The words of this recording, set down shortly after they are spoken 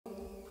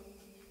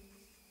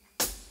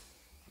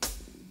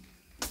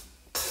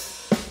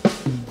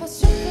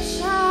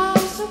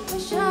super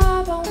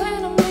shy, but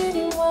when I'm with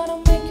you, wanna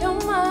make your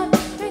mind,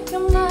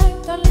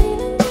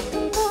 떨리는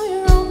지금도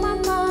you're on my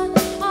mind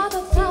all the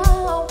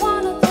time. I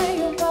wanna tell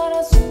you, but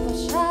I'm super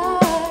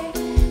shy,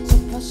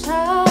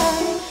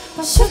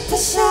 but super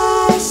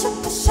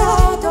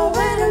shy. Don't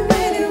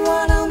really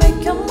wanna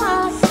make your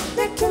mind,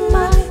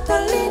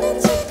 떨리는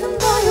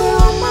지금도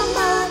you're on my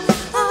mind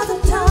all the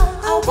time.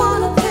 I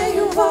wanna tell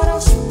you, but I'm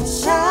super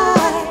shy,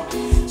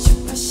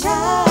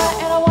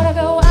 and I wanna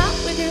go out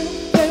with you.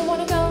 Where you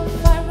wanna go?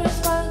 5 minutes,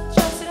 one,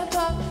 just in a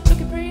club,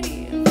 looking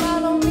pretty and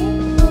follow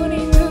me.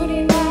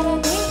 우리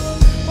나란히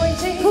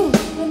보이지?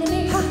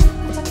 눈이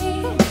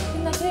갑자기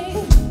빛나지?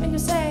 When you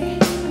say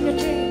I'm your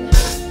dream.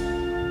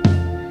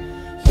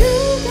 You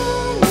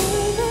don't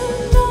even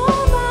know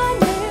my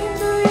name,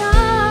 do ya?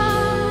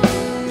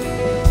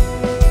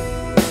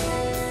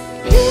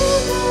 You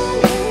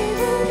don't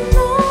even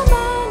know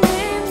my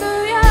name, do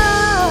ya?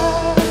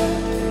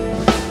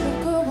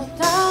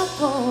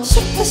 누구보다도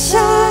super shy.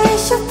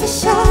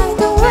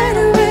 Don't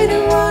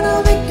really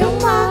wanna make your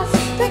mind,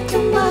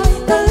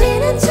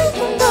 떨리는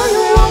지금도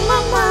you're on my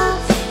mind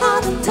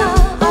all the time.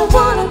 I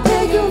wanna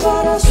tell you,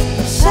 but I'm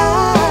super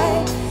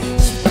shy,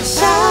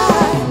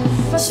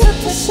 but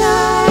super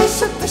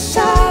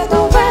shy.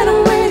 Don't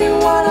really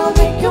wanna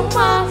make your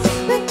mind,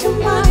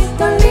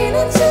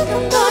 떨리는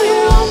지금도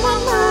you're on my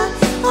mind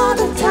all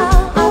the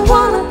time. I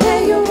wanna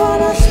tell you,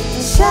 but I'm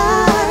super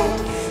shy.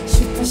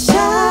 Super shy.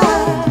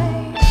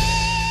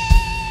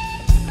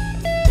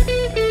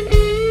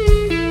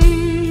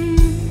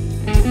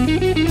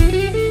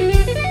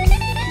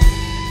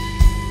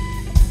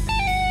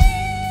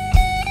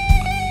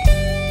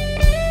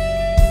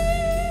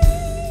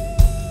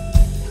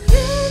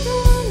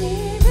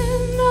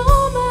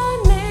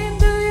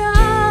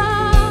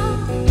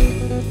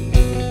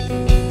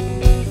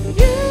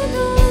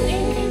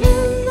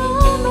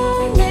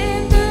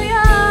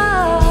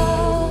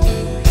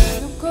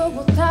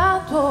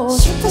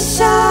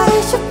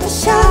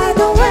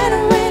 Don't